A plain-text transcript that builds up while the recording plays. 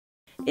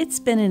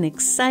It's been an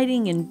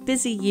exciting and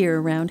busy year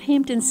around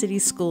Hampton City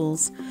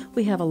Schools.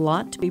 We have a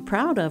lot to be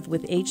proud of,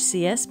 with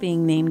HCS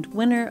being named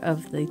winner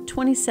of the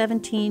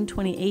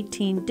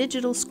 2017-2018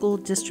 Digital School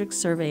District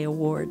Survey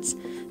Awards.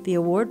 The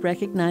award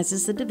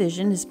recognizes the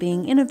division as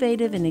being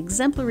innovative in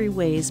exemplary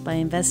ways by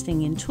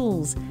investing in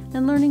tools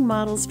and learning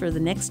models for the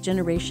next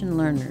generation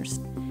learners.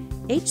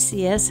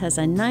 HCS has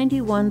a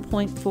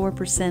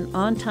 91.4%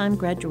 on-time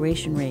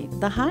graduation rate,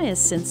 the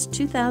highest since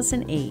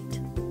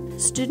 2008.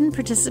 Student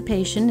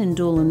participation in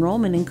dual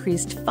enrollment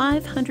increased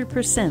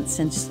 500%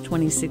 since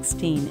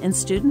 2016, and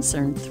students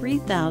earned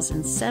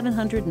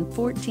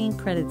 3,714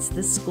 credits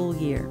this school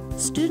year.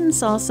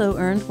 Students also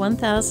earned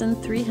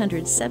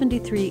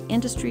 1,373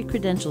 industry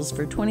credentials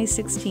for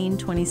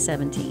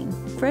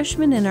 2016-2017.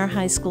 Freshmen in our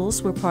high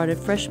schools were part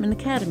of freshman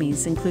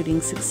academies,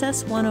 including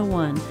Success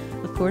 101,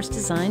 a course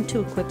designed to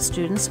equip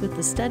students with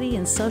the study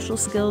and social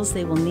skills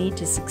they will need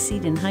to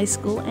succeed in high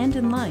school and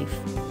in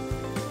life.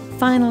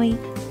 Finally,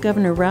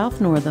 Governor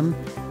Ralph Northam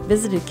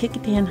visited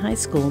Kecoughtan High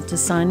School to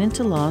sign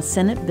into law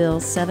Senate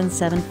Bill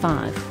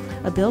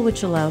 775, a bill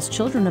which allows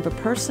children of a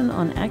person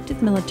on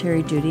active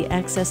military duty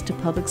access to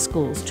public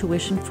schools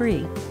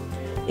tuition-free.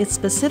 It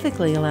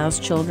specifically allows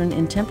children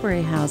in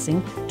temporary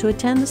housing to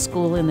attend the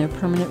school in their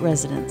permanent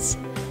residence.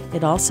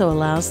 It also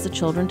allows the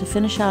children to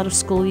finish out a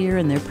school year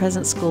in their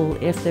present school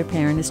if their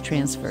parent is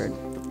transferred.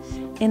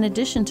 In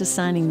addition to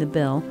signing the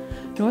bill,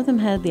 Northam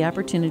had the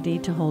opportunity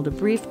to hold a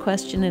brief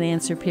question and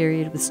answer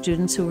period with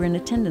students who were in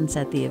attendance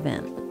at the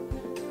event.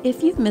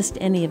 If you've missed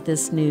any of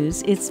this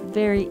news, it's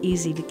very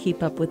easy to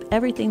keep up with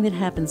everything that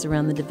happens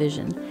around the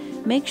division.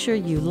 Make sure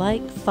you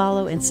like,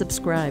 follow, and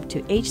subscribe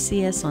to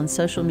HCS on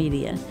social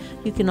media.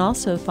 You can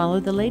also follow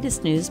the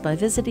latest news by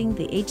visiting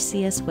the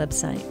HCS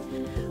website.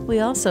 We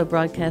also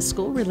broadcast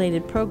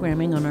school-related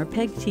programming on our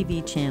PEG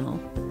TV channel.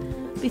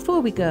 Before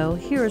we go,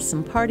 here are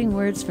some parting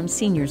words from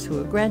seniors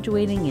who are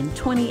graduating in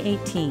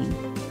 2018.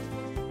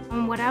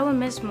 What I would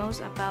miss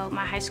most about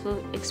my high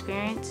school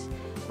experience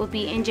would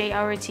be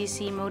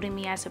NJROTC molding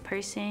me as a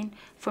person,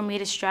 for me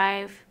to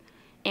strive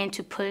and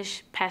to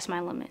push past my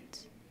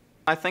limits.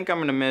 I think I'm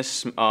going to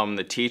miss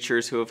the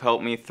teachers who have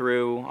helped me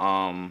through,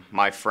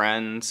 my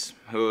friends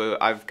who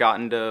I've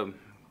gotten to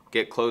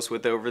get close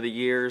with over the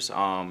years,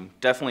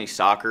 definitely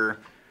soccer,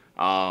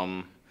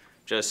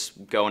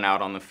 just going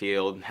out on the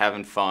field,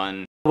 having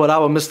fun. What I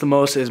will miss the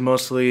most is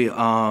mostly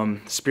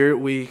spirit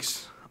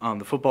weeks,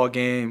 the football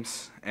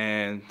games,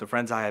 and the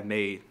friends I have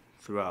made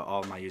throughout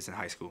all of my years in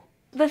high school.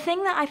 The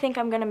thing that I think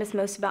I'm going to miss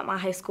most about my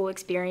high school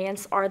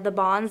experience are the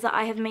bonds that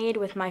I have made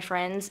with my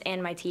friends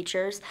and my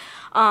teachers,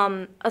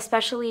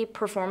 especially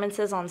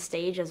performances on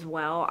stage as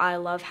well. I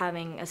love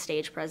having a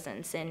stage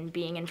presence and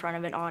being in front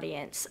of an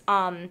audience,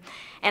 and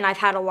I've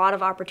had a lot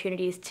of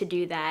opportunities to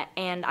do that,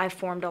 and I've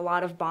formed a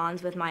lot of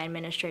bonds with my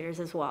administrators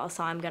as well,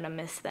 so I'm going to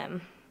miss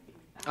them.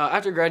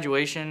 After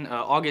graduation,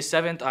 August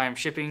 7th, I am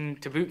shipping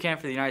to boot camp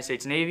for the United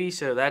States Navy,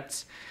 so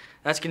that's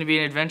going to be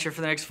an adventure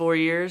for the next 4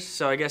 years.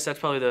 So I guess that's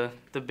probably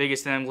the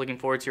biggest thing I'm looking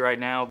forward to right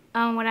now.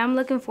 What I'm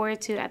looking forward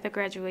to after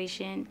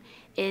graduation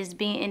is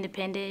being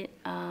independent,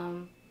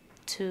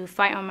 to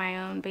fight on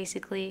my own,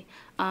 basically,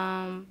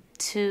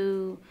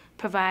 to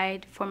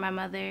provide for my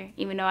mother,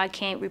 even though I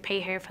can't repay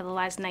her for the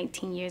last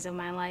 19 years of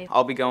my life.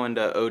 I'll be going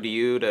to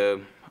ODU to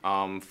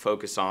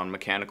focus on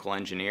mechanical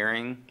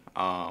engineering.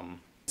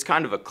 It's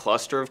kind of a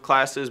cluster of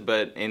classes,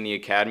 but in the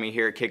academy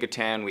here at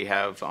Kecoughtan, we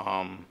have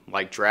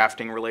like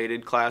drafting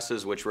related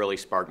classes, which really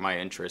sparked my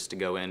interest to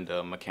go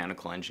into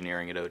mechanical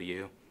engineering at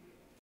ODU.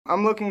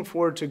 I'm looking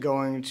forward to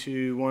going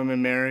to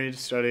William & Mary to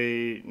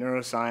study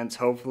neuroscience,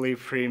 hopefully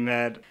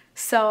pre-med.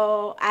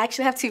 So I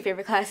actually have two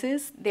favorite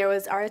classes. There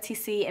was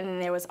ROTC and then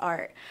there was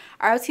art.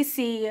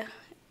 ROTC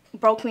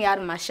broke me out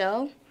of my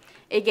shell.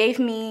 It gave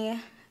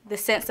me the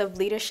sense of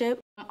leadership.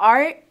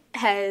 Art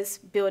has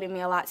built in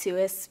me a lot too.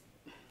 It's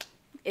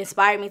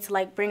inspired me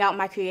to bring out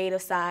my creative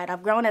side.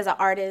 I've grown as an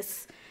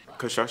artist.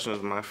 Construction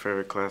was my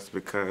favorite class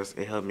because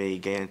it helped me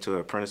get into an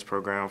apprentice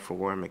program for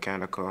Warren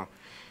Mechanical,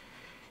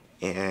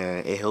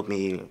 and it helped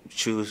me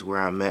choose where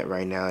I'm at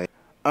right now.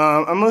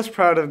 I'm most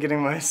proud of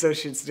getting my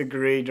associate's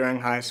degree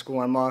during high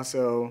school. I'm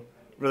also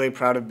really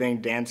proud of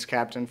being dance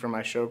captain for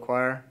my show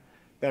choir.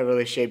 That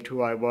really shaped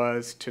who I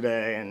was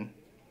today, and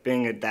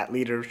being at that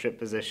leadership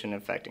position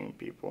affecting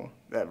people,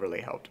 that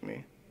really helped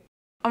me.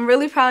 I'm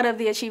really proud of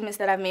the achievements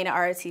that I've made at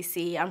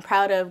ROTC. I'm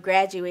proud of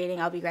graduating.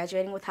 I'll be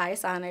graduating with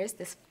highest honors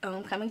this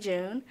coming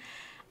June.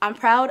 I'm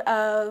proud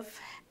of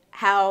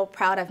how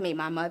proud I've made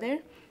my mother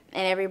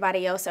and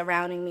everybody else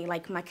surrounding me,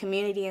 like my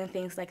community and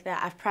things like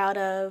that. I'm proud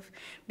of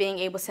being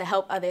able to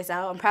help others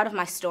out. I'm proud of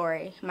my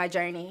story, my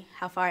journey,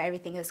 how far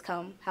everything has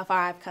come, how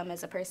far I've come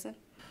as a person.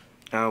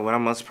 What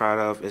I'm most proud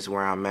of is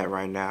where I'm at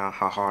right now,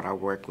 how hard I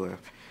work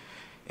with,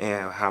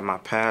 and how my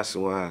past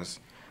was.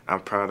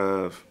 I'm proud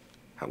of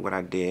what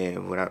I did,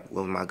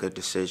 with my good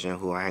decision,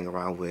 who I hang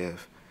around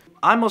with.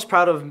 I'm most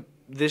proud of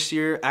this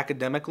year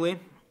academically.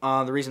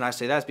 The reason I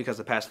say that is because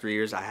the past 3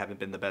 years I haven't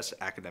been the best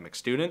academic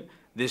student.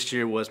 This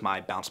year was my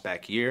bounce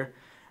back year,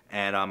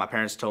 And my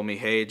parents told me,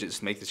 hey,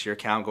 just make this year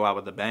count, go out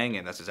with a bang,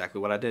 and that's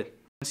exactly what I did.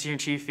 Senior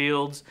Chief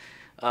Fields,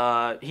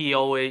 he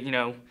always,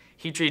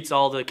 he treats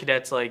all the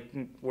cadets like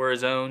we're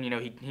his own.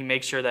 He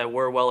makes sure that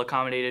we're well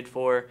accommodated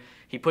for.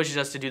 He pushes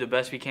us to do the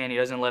best we can. He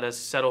doesn't let us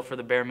settle for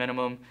the bare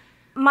minimum.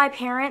 My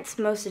parents,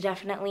 most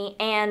definitely,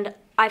 and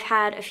I've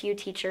had a few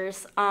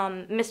teachers,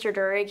 Mr.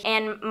 Durig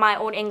and my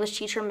old English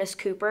teacher, Miss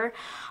Cooper.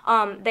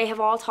 They have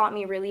all taught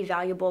me really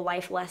valuable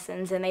life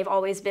lessons, and they've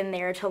always been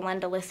there to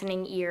lend a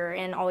listening ear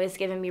and always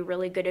given me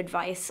really good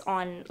advice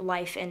on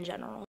life in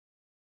general.